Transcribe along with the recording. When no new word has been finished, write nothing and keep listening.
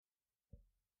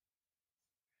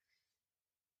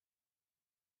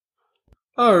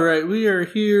All right, we are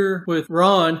here with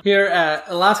Ron here at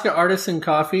Alaska Artisan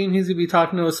Coffee, and he's going to be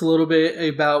talking to us a little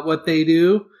bit about what they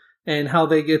do and how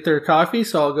they get their coffee.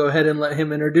 So I'll go ahead and let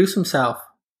him introduce himself.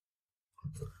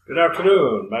 Good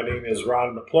afternoon. My name is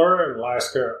Ron McClure,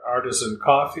 Alaska Artisan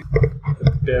Coffee.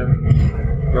 I've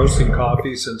been roasting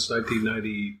coffee since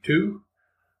 1992.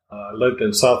 I lived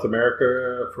in South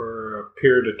America for a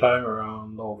period of time,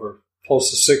 around over close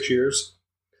to 6 years.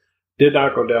 Did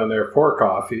not go down there for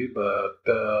coffee, but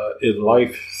in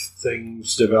life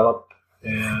things developed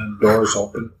and doors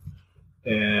opened.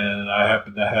 And I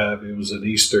happened to have, it was an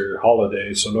Easter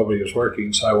holiday, so nobody was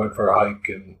working, so I went for a hike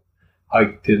and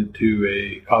hiked into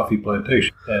a coffee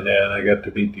plantation. And then I got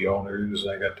to meet the owners,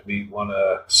 and I got to meet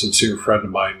a sincere friend of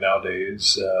mine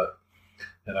nowadays.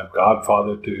 And I'm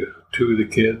godfather to two of the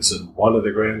kids and one of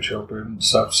the grandchildren and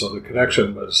stuff, so the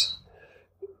connection was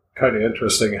kind of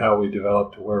interesting how we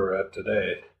developed to where we're at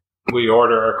today. We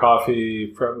order our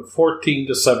coffee from 14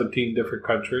 to 17 different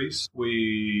countries.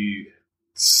 We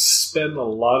spend a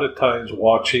lot of times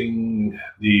watching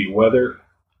the weather,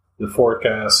 the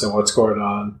forecast, and what's going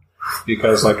on,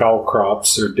 because like all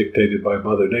crops, they're dictated by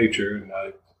Mother Nature, and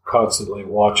I'm constantly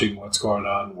watching what's going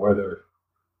on, whether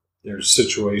there's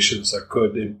situations that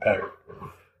could impact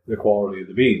the quality of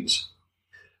the beans.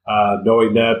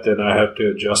 Knowing that, then I have to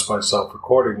adjust myself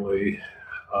accordingly.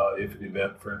 If an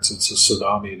event, for instance, a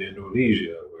tsunami in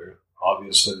Indonesia, where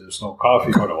obviously there's no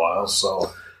coffee for a while,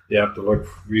 so you have to look,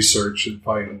 research, and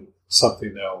find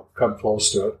something that will come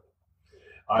close to it.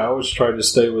 I always try to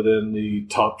stay within the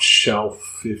top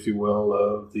shelf, if you will,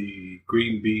 of the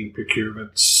green bean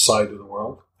procurement side of the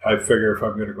world. I figure if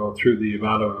I'm going to go through the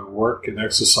amount of work and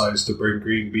exercise to bring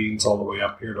green beans all the way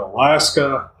up here to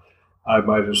Alaska, I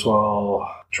might as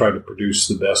well try to produce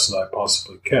the best that I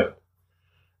possibly can.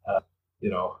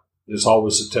 There's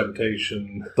always a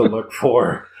temptation to look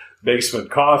for basement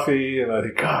coffee, and I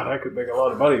think, God, I could make a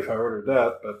lot of money if I ordered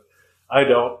that, but I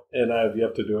don't, and I've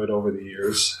yet to do it over the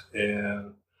years.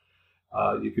 And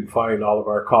you can find all of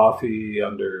our coffee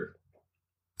under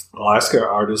Alaska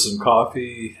Artisan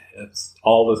Coffee. It's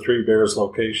all the Three Bears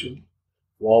location,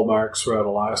 Walmarts throughout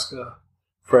Alaska,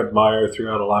 Fred Meyer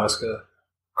throughout Alaska,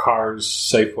 Cars,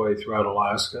 Safeway throughout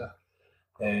Alaska,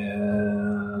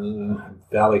 and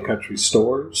Valley Country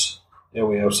Stores. And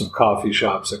we have some coffee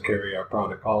shops that carry our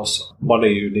product also. One of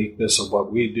the uniqueness of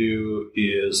what we do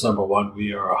is, number one,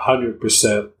 we are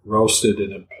 100% roasted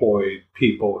and employed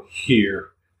people here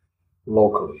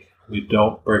locally. We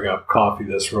don't bring up coffee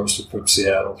that's roasted from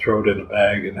Seattle, throw it in a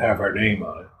bag, and have our name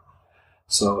on it.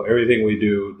 So everything we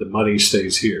do, the money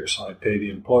stays here. So I pay the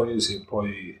employees, the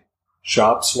employee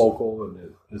shops local,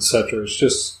 and et cetera. It's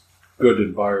just a good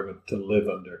environment to live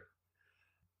under.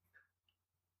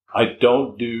 I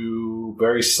don't do,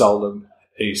 very seldom,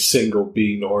 a single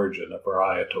bean origin, a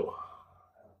varietal.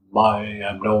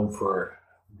 I'm known for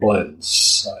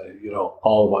blends.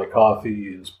 All of my coffee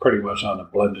is pretty much on a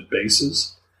blended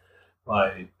basis.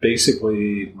 My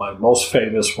most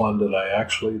famous one that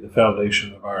the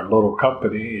foundation of our little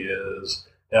company is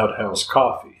Outhouse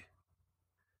Coffee.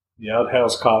 The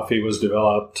Outhouse Coffee was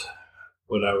developed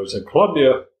when I was in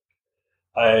Colombia.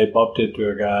 I bumped into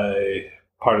a guy,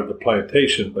 part of the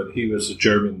plantation, but he was a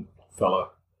German fella,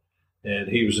 and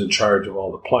he was in charge of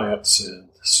all the plants and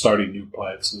starting new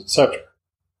plants, and etc.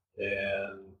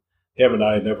 And him and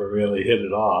I never really hit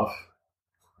it off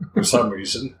for some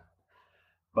reason.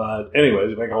 But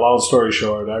anyways, to make a long story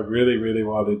short, I really, really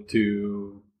wanted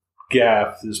to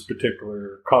gaff this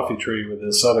particular coffee tree with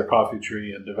this other coffee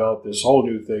tree and develop this whole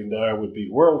new thing that I would be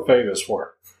world famous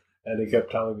for. And he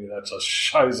kept telling me that's a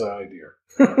shiza idea.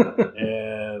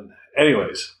 And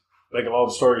anyways, make a long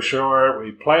story short,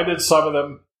 we planted some of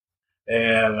them,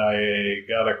 and I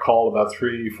got a call about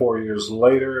 3-4 years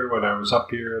later when I was up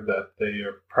here that they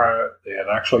had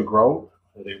actually grown,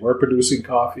 and they were producing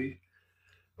coffee.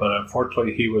 But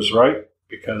unfortunately, he was right,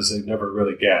 because they never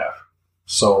really gaff.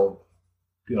 So,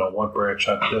 one branch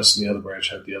had this and the other branch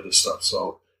had the other stuff.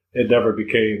 So it never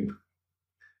became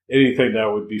anything that I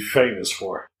would be famous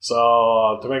for.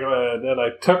 So then I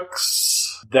took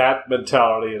that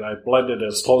mentality and I blended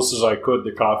as close as I could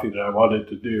the coffee that I wanted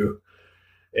to do.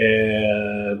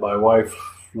 And my wife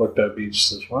looked at me and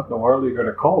says, "What in the world are you going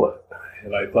to call it?"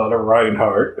 And I thought of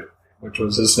Reinhardt, which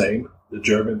was his name, the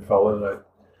German fellow that I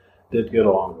did get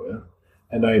along with.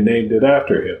 And I named it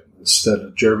after him. Instead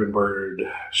of German word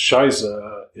Scheisse,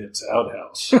 it's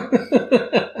outhouse.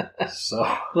 So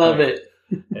Love it.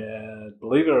 And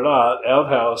believe it or not,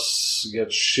 outhouse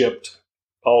gets shipped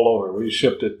all over. We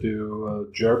shipped it to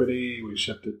Germany. We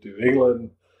shipped it to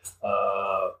England.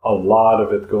 A lot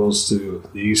of it goes to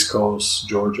the East Coast,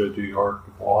 Georgia, New York,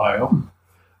 Ohio.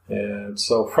 And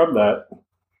so from that,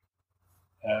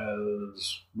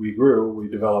 as we grew, we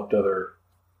developed other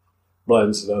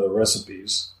blends and other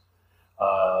recipes.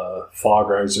 Fog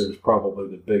Riser is probably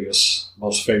the biggest,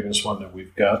 most famous one that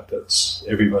we've got that's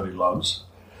everybody loves.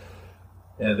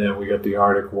 And then we got the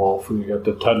Arctic Wolf, and we got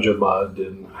the Tunja Mud,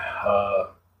 and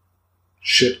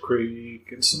Shit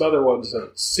Creek, and some other ones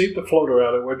that seem to float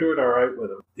around, and we're doing all right with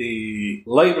them. The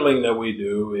labeling that we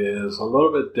do is a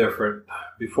little bit different.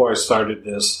 Before I started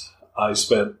this, I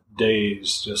spent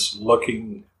days just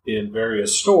looking in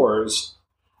various stores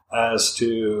as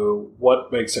to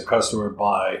what makes a customer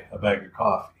buy a bag of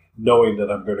coffee, knowing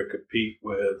that I'm going to compete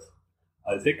with,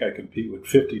 I think I compete with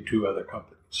 52 other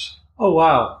companies. Oh,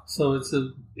 wow. So it's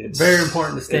very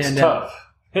important to stand out.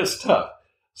 It's tough.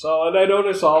 So, and I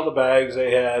noticed all the bags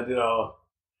they had,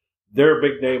 their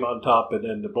big name on top and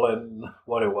then the blend,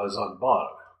 what it was on the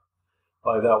bottom.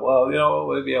 I thought, well,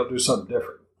 maybe I'll do something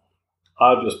different.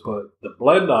 I'll just put the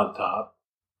blend on top,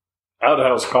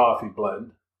 Outhouse Coffee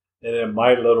blend, and then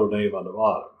my little name on the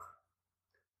bottom.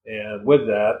 And with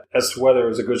that, as to whether it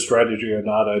was a good strategy or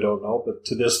not, I don't know. But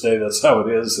to this day, that's how it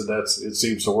is, and it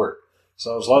seems to work.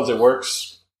 So as long as it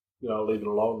works, leave it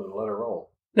alone and let it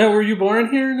roll. Now, were you born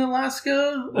here in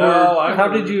Alaska? No. Or how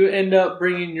did you end up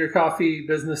bringing your coffee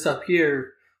business up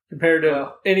here compared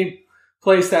to any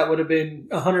place that would have been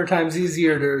 100 times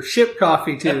easier to ship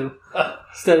coffee to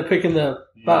instead of picking the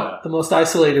most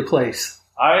isolated place?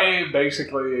 I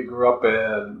basically grew up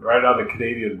right on the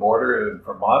Canadian border in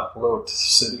Vermont, a little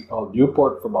city called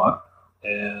Newport, Vermont.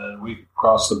 And we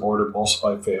crossed the border. Most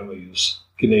of my family is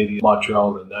Canadian,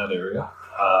 Montreal in that area.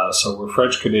 So we're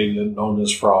French-Canadian, known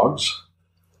as frogs.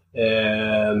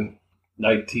 And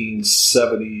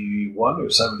 1971 or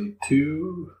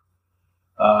 72,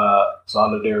 it's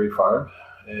on a dairy farm.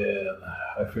 And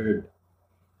I figured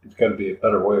it's got to be a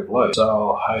better way of life.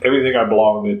 So everything I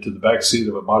belonged into the back seat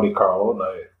of a Monte Carlo, and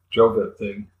I drove that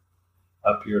thing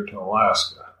up here to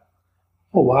Alaska.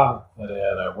 Oh, wow. And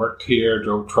then I worked here,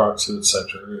 drove trucks, and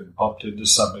etc., and bumped into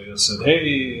somebody that said,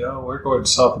 hey, we're going to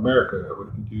South America. We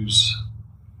could use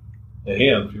a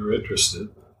hand if you're interested.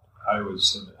 I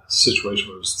was in a situation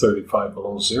where it was 35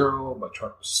 below zero. My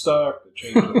truck was stuck. The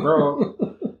chains were broke.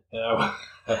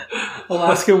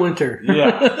 Alaska winter.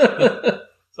 Yeah.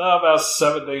 So about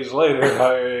 7 days later,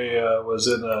 I was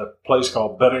in a place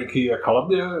called Barranquilla,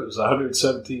 Colombia. It was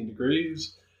 117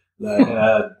 degrees. And I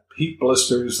had heat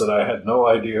blisters that I had no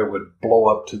idea would blow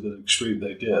up to the extreme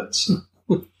they did. So,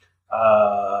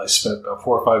 I spent about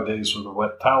 4 or 5 days with a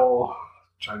wet towel,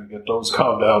 trying to get those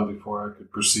calmed down before I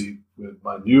could proceed with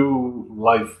my new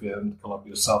life in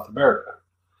Colombia, South America.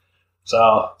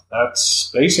 So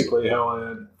that's basically how I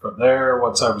ended. From there,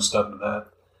 once I was done with that,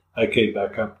 I came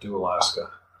back up to Alaska.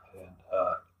 And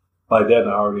by then,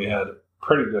 I already had a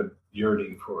pretty good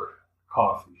yearning for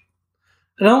coffee.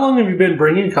 And how long have you been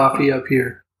bringing coffee up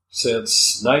here?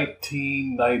 Since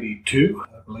 1992,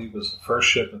 I believe was the first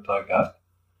shipment I got.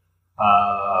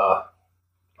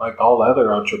 Like all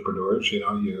other entrepreneurs,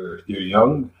 you're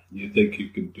young, you think you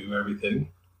can do everything.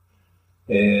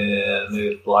 And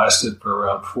it lasted for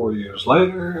around 4 years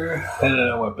later, and then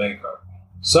I went bankrupt.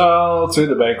 So through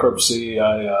the bankruptcy,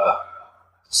 I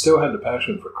still had the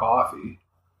passion for coffee,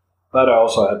 but I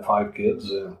also had 5 kids,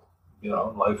 and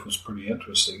life was pretty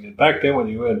interesting. And back then, when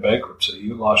you were in bankruptcy,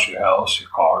 you lost your house,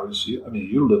 your cars.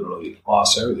 You literally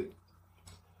lost everything.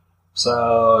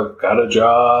 So got a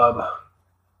job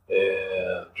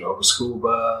and drove a school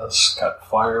bus, cut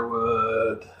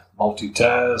firewood,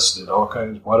 multitasked, did all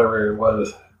kinds, whatever it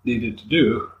was needed to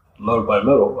do. Little by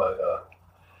little, I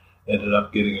ended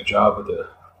up getting a job with a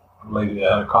lady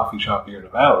that had a coffee shop here in the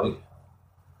valley.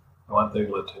 One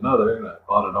thing led to another, and I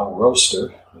bought an old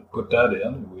roaster and put that in,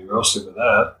 and we roasted with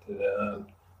that, and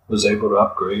was able to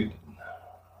upgrade.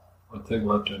 One thing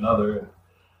led to another,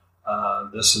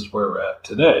 and this is where we're at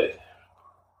today.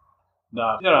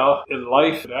 Now, in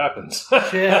life, it happens.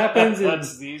 Shit happens.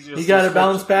 That's the easiest. You got to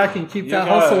bounce back and keep that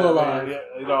hustle alive.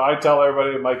 I tell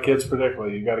everybody, my kids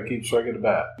particularly, you got to keep swinging the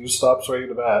bat. You stop swinging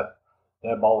the bat,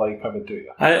 that ball ain't coming to you.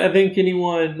 I think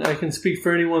I can speak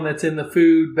for anyone that's in the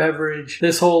food, beverage,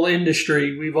 this whole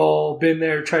industry. We've all been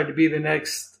there, tried to be the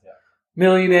next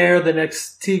millionaire, the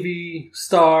next TV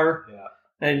star,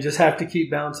 and just have to keep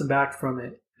bouncing back from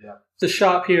it. Yeah. The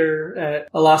shop here at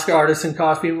Alaska Artisan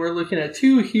Coffee, and we're looking at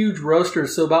 2 huge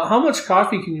roasters. So about how much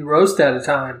coffee can you roast at a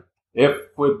time? If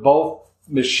with both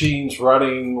machines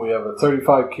running, we have a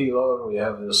 35 kilo and we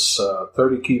have this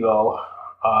 30 kilo,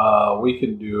 we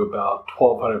can do about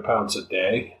 1,200 pounds a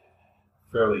day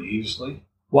fairly easily.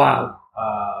 Wow.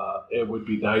 It would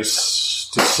be nice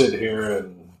to sit here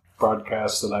and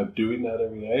broadcast that I'm doing that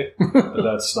every day, but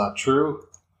that's not true.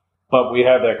 But we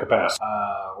have that capacity.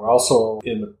 We're also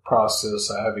in the process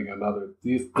of having another.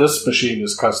 This machine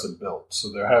is custom built,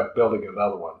 so they're building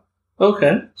another one.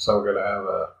 Okay. So we're going to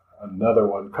have another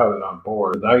one coming on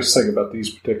board. The nice thing about these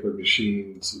particular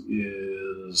machines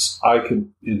is I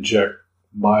can inject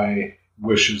my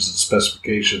wishes and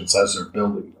specifications as they're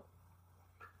building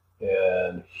them.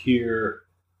 And here,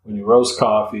 when you roast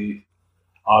coffee,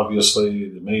 obviously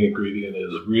the main ingredient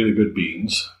is really good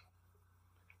beans.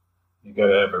 You got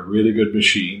to have a really good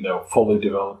machine that will fully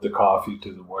develop the coffee to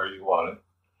where you want it.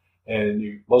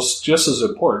 And just as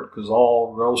important, because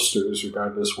all roasters,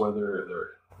 regardless whether they're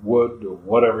wood or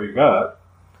whatever you got,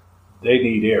 they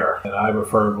need air. And I'm a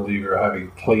firm believer of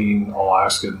having clean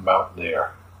Alaskan mountain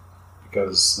air,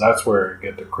 because that's where I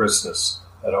get the crispness.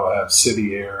 I don't have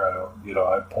city air.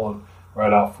 I'm pulling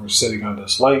right off. We're sitting on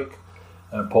this lake.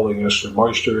 I'm pulling extra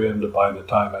moisture in to buy the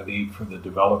time I need for the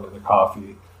development of the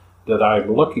coffee that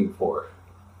I'm looking for.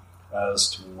 As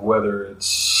to whether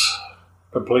it's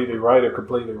completely right or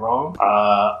completely wrong,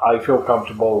 I feel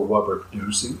comfortable with what we're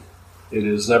producing. It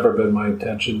has never been my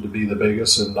intention to be the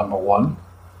biggest and number one.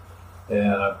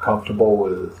 And I'm comfortable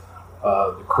with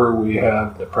the crew we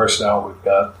have, the personnel we've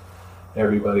got.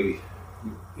 Everybody,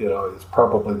 is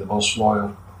probably the most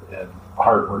loyal and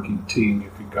hardworking team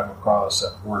you could come across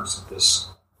that works at this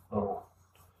little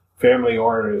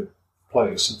family-oriented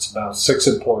place. It's about 6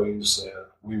 employees, and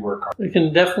we work hard. I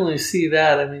can definitely see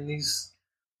that. I mean,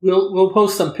 we'll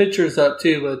post some pictures up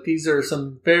too, but these are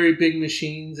some very big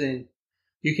machines, and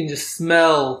you can just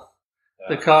smell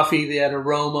the coffee, that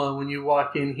aroma when you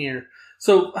walk in here.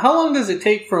 So how long does it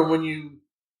take from when you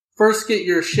first get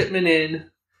your shipment in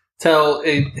till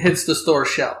it hits the store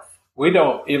shelf? We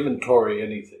don't inventory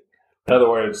anything. In other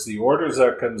words, the orders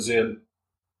that comes in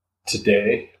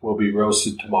today will be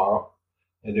roasted tomorrow,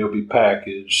 and they'll be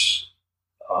packaged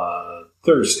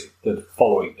Thursday, the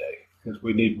following day, because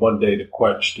we need 1 day to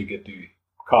quench to get the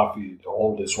coffee to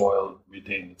hold its oil and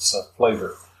retain its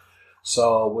flavor.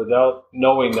 So without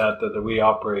knowing that we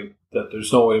operate, that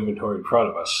there's no inventory in front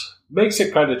of us, makes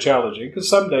it kind of challenging, because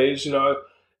some days, you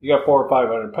got 400 or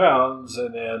 500 pounds,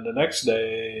 and then the next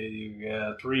day you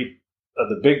get 3 of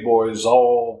the big boys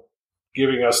all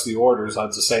giving us the orders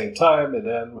at the same time, and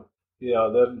then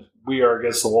then we are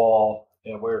against the wall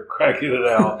and we're cracking it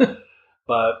out.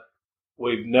 But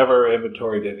we've never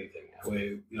inventoried anything.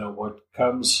 What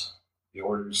comes, the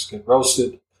orders get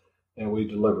roasted, and we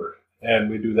deliver. And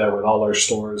we do that with all our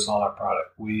stores and all our product.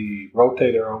 We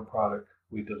rotate our own product.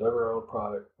 We deliver our own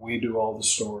product. We do all the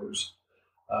stores.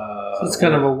 So it's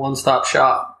kind of a one-stop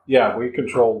shop. Yeah, we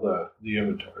control the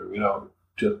inventory. We don't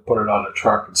just put it on a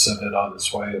truck and send it on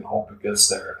its way and hope it gets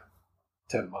there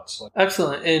 10 months later.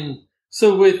 Excellent. And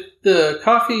so with the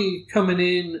coffee coming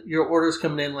in, your orders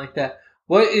coming in like that,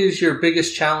 what is your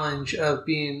biggest challenge of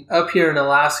being up here in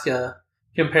Alaska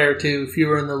compared to if you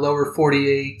were in the lower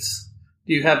 48s?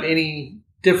 Do you have any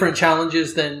different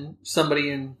challenges than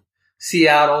somebody in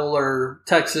Seattle or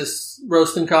Texas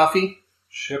roasting coffee?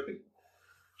 Shipping.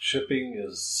 Shipping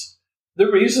is the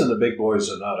reason the big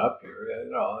boys are not up here.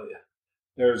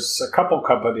 There's a couple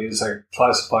companies that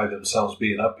classify themselves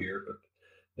being up here, but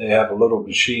they have a little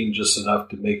machine just enough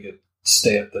to make it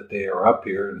stamp that they are up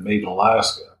here and made in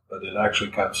Alaska. But it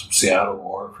actually comes from Seattle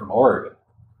or from Oregon.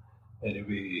 And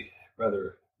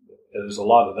there's a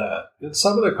lot of that. And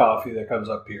some of the coffee that comes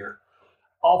up here,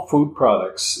 all food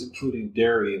products, including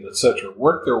dairy and etc.,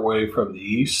 work their way from the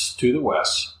east to the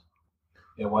west.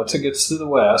 And once it gets to the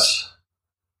west,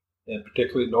 and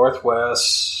particularly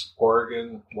Northwest,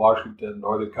 Oregon, Washington,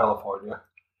 Northern California,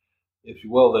 if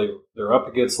you will, they're up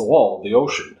against the wall, the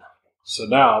ocean. So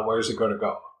now, where's it going to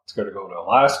go? It's going to go to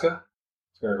Alaska,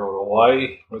 it's going to go to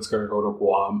Hawaii, or it's going to go to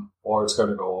Guam, or it's going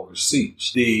to go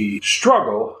overseas. The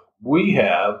struggle we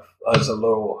have as a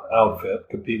little outfit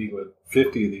competing with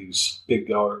 50 of these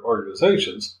big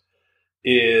organizations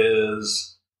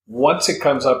is once it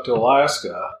comes up to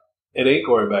Alaska, it ain't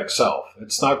going back south.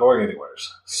 It's not going anywhere.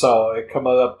 So it comes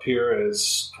up here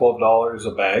as $12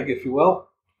 a bag, if you will.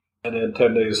 And then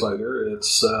 10 days later,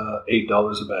 it's $8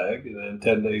 a bag. And then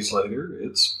 10 days later,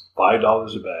 it's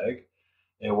 $5 a bag.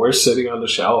 And we're sitting on the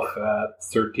shelf at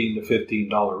 $13 to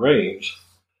 $15 range,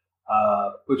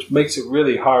 which makes it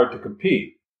really hard to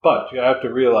compete. But you have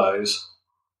to realize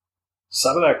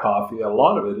some of that coffee, a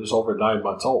lot of it is over 9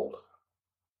 months old.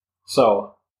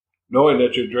 So knowing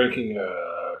that you're drinking a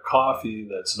coffee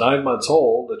that's 9 months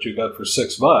old that you got for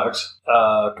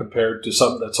 $6 compared to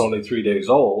something that's only 3 days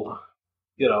old,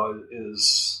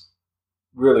 is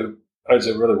really, is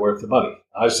it really worth the money?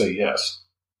 I say yes.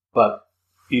 But,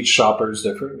 each shopper is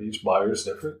different, each buyer is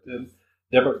different, and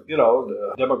the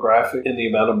demographic and the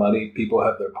amount of money people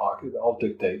have in their pocket all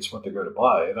dictates what they're going to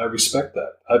buy, and I respect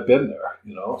that. I've been there,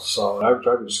 So when I was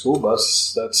driving a school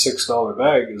bus, that $6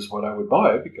 bag is what I would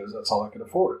buy because that's all I can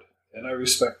afford, and I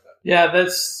respect that. Yeah,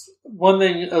 that's one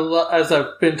thing. As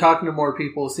I've been talking to more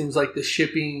people, it seems like the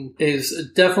shipping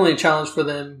is definitely a challenge for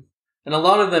them, and a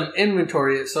lot of them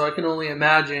inventory it. So I can only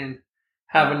imagine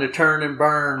having to turn and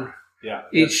burn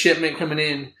each shipment coming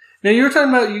in. Now, you were talking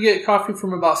about you get coffee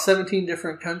from about 17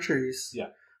 different countries. Yeah.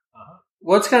 Uh-huh.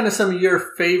 What's kind of some of your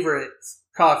favorite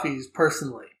coffees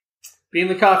personally? Being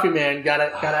the coffee man,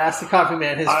 gotta ask the coffee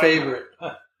man his favorite.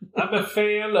 I'm a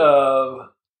fan of,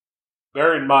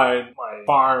 bear in mind, my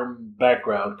farm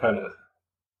background kind of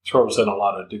throws in a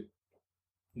lot of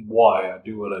why I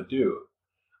do what I do.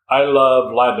 I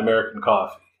love Latin American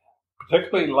coffee.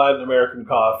 Particularly Latin American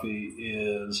coffee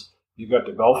is, you got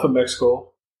the Gulf of Mexico,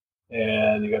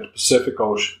 and you got the Pacific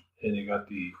Ocean, and you got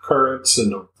the currents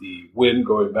and the wind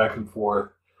going back and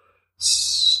forth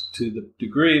to the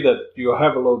degree that you'll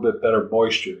have a little bit better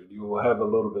moisture. You will have a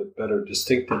little bit better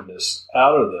distinctiveness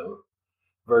out of them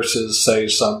versus, say,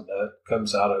 something that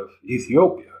comes out of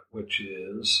Ethiopia, which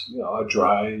is, a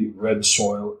dry, red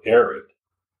soil, arid,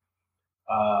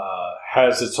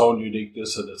 has its own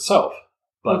uniqueness in itself.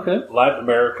 But Latin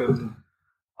American,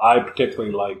 I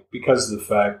particularly like because of the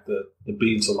fact that the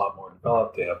beans are a lot more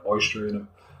developed, they have moisture in them,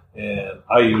 and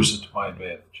I use it to my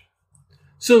advantage.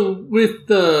 So with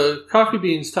the coffee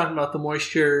beans, talking about the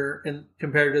moisture and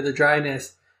compared to the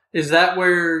dryness, is that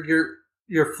where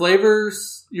your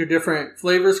flavors, your different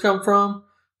flavors come from?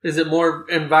 Is it more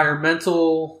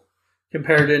environmental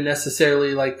compared to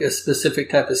necessarily like a specific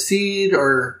type of seed,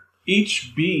 or?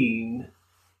 Each bean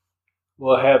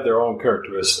will have their own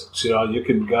characteristics. You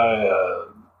can buy a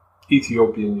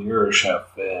Ethiopian Urashef,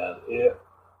 and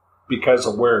because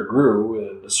of where it grew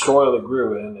and the soil it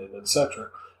grew in, and etc.,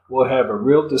 will have a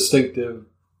real distinctive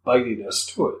bitiness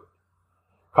to it,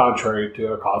 contrary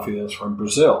to a coffee that's from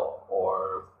Brazil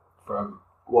or from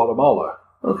Guatemala.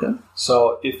 Okay.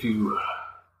 So if you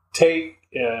take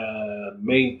and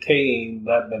maintain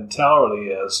that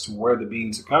mentality as to where the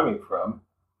beans are coming from,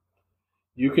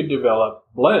 you can develop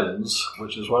blends,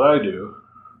 which is what I do,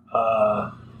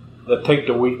 that take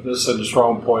the weakness and the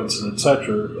strong points and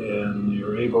etc. And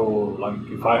you're able, like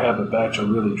if I have a batch of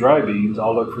really dry beans,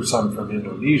 I'll look for some from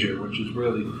Indonesia, which is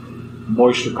really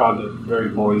moisture content, very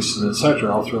moist and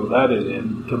etc. I'll throw that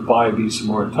in to buy me some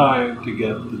more time to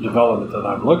get the development that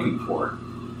I'm looking for.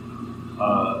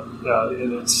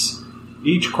 And it's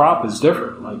each crop is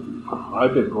different. Like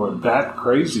I've been going bat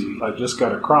crazy. I just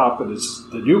got a crop and it's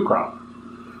the new crop.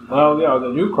 Well,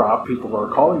 the new crop, people are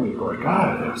calling me going,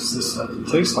 God, this doesn't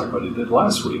taste like what it did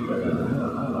last week.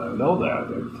 I know that.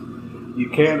 You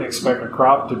can't expect a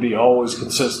crop to be always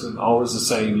consistent, always the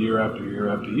same year after year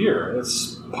after year.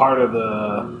 It's part of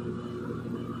the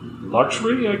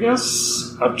luxury, I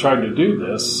guess, of trying to do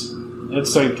this. At the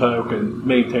same time, can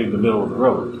maintain the middle of the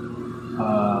road.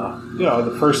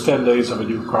 The first 10 days of a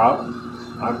new crop,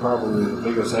 I'm probably the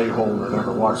biggest a-hole that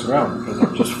ever walks around because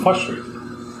I'm just frustrated.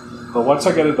 But once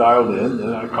I get it dialed in,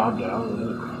 then I calm down and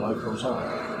then life goes on.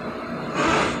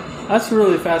 That's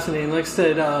really fascinating. Like I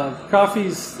said,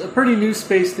 coffee's a pretty new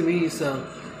space to me, so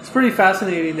it's pretty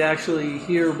fascinating to actually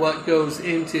hear what goes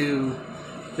into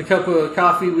the cup of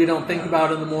coffee we don't think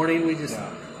about in the morning. We just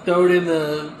throw it in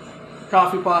the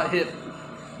coffee pot, hit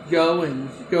go, and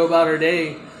go about our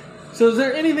day. So is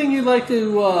there anything you'd like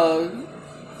to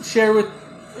share with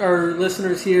our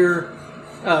listeners here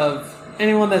of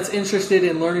anyone that's interested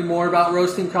in learning more about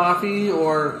roasting coffee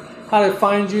or how to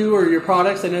find you or your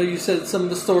products? I know you said some of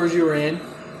the stores you were in,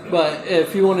 but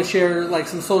if you want to share like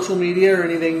some social media or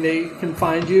anything they can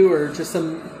find you, or just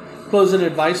some closing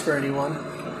advice for anyone.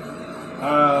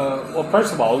 Well,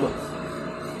 first of all,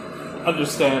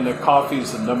 understand that coffee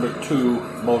is the number 2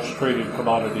 most traded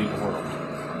commodity in the world.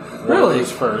 Really? Water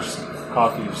is first,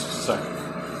 coffee is second.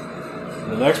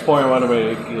 The next point I want to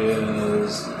make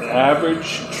is the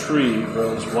average tree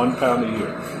grows 1 pound a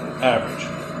year. Average.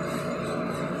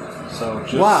 So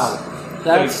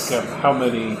just think of how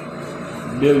many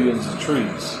millions of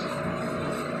trees.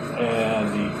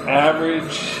 And the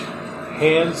average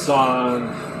hands-on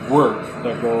work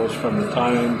that goes from the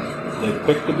time they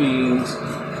pick the beans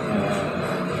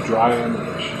and they dry them and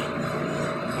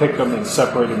they pick them and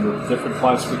separate them with different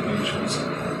classifications,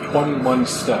 21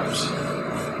 steps.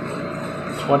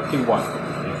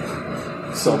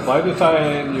 21. So by the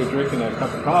time you're drinking that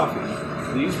cup of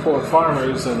coffee, these poor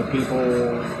farmers and the people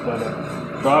that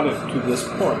have brought it to this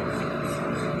point,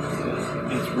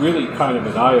 it's really kind of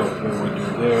an eye-opener when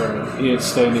you're there, and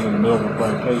standing in the middle of a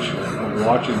plantation and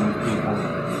watching these people,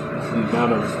 the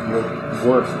amount of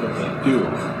work that they do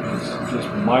is just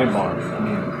mind-boggling. I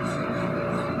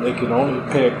mean, they can only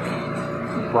pick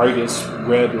the brightest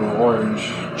red or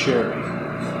orange cherry.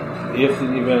 If in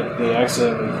the event they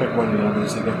accidentally pick one of the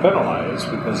others, they get penalized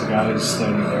because the guy is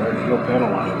standing there and he'll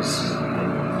penalize.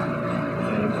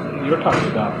 And you're talking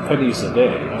about pennies a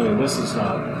day. I mean, this is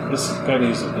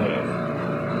pennies a day.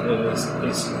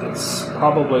 It's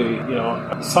probably,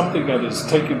 something that is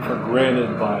taken for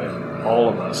granted by all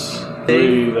of us. That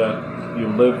you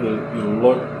live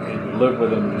with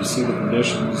them, and you see the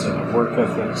conditions and the work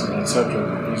ethics and etc.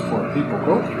 that these poor people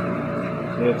go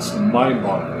through. It's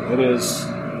mind-boggling. It is.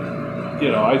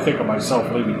 I think of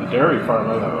myself leaving the dairy farm,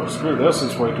 and I go, screw this,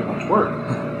 it's way too much work.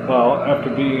 Well,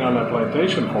 after being on that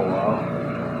plantation for a while,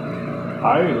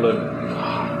 I live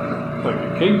like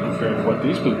a king compared to what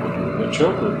these people do, the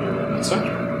children do,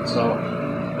 etc. So,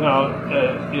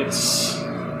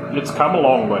 it's come a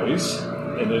long ways,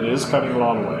 and it is coming a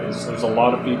long ways. There's a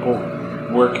lot of people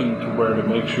working to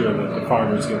make sure that the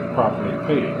farmers get properly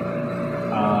paid.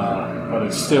 But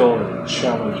it's still a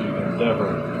challenging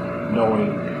endeavor,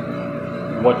 knowing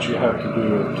what you have to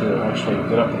do to actually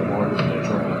get up in the morning and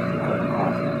enjoy that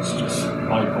coffee. It's just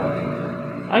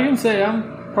mind-blowing. I can say I'm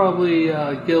probably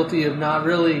guilty of not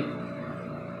really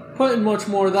putting much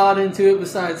more thought into it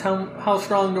besides how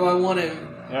strong do I want it?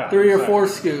 Yeah, 3 or 4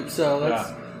 scoops. So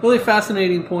that's really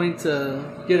fascinating point to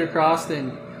get across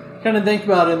and kind of think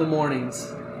about in the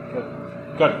mornings.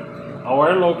 Good.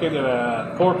 We're located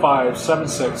at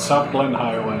 4576 South Glen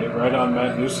Highway, right on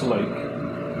Matanusa Lake.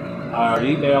 Our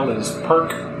email is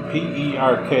perk,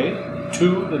 P-E-R-K,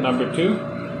 2, the number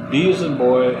 2, B as in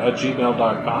boy,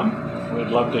 @gmail.com. We'd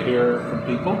love to hear from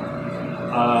people.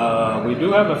 We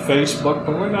do have a Facebook,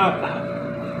 but we're not,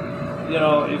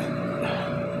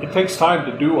 it takes time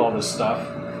to do all this stuff.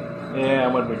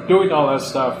 And when we're doing all that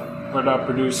stuff, we're not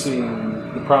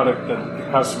producing the product that the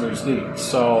customers need.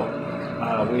 So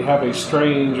we have a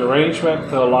strange arrangement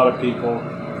to a lot of people.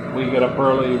 We get up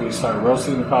early, we start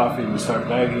roasting the coffee, we start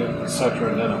bagging it, etc.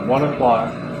 And then at 1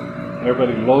 o'clock,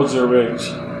 everybody loads their rigs,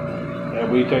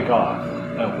 and we take off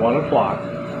at 1 o'clock.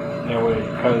 And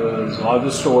because a lot of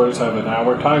the stores have an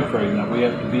hour time frame that we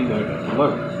have to be there to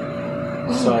deliver.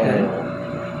 So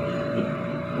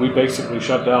we basically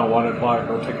shut down at 1 o'clock,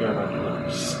 go take care of our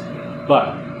deliveries.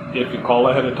 But if you call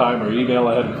ahead of time or email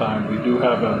ahead of time, we do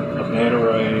have a man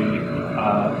array.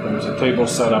 There's a table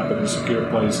set up in a secure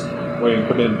place where you can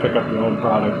come in and pick up your own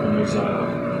product, and there's a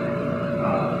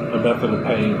method of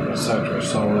paying, etc.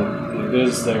 So it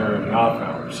is there in the off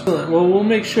hours. Excellent. Well, we'll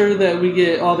make sure that we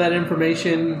get all that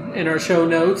information in our show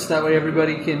notes. That way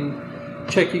everybody can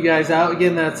check you guys out.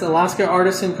 Again, that's Alaska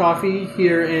Artisan Coffee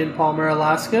here in Palmer,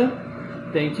 Alaska.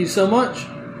 Thank you so much.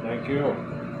 Thank you.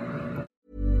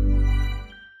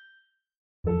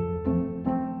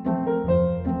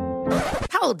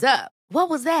 Hold up. What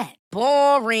was that?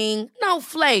 Boring. No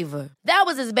flavor. That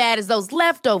was as bad as those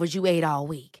leftovers you ate all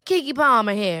week. Keke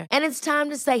Palmer here, and it's time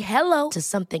to say hello to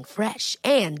something fresh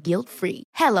and guilt-free.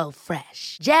 Hello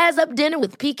Fresh. Jazz up dinner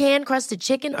with pecan-crusted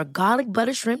chicken or garlic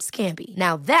butter shrimp scampi.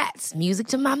 Now that's music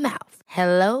to my mouth.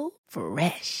 Hello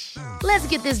Fresh. Let's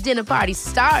get this dinner party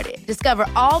started. Discover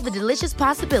all the delicious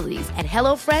possibilities at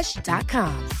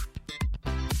HelloFresh.com.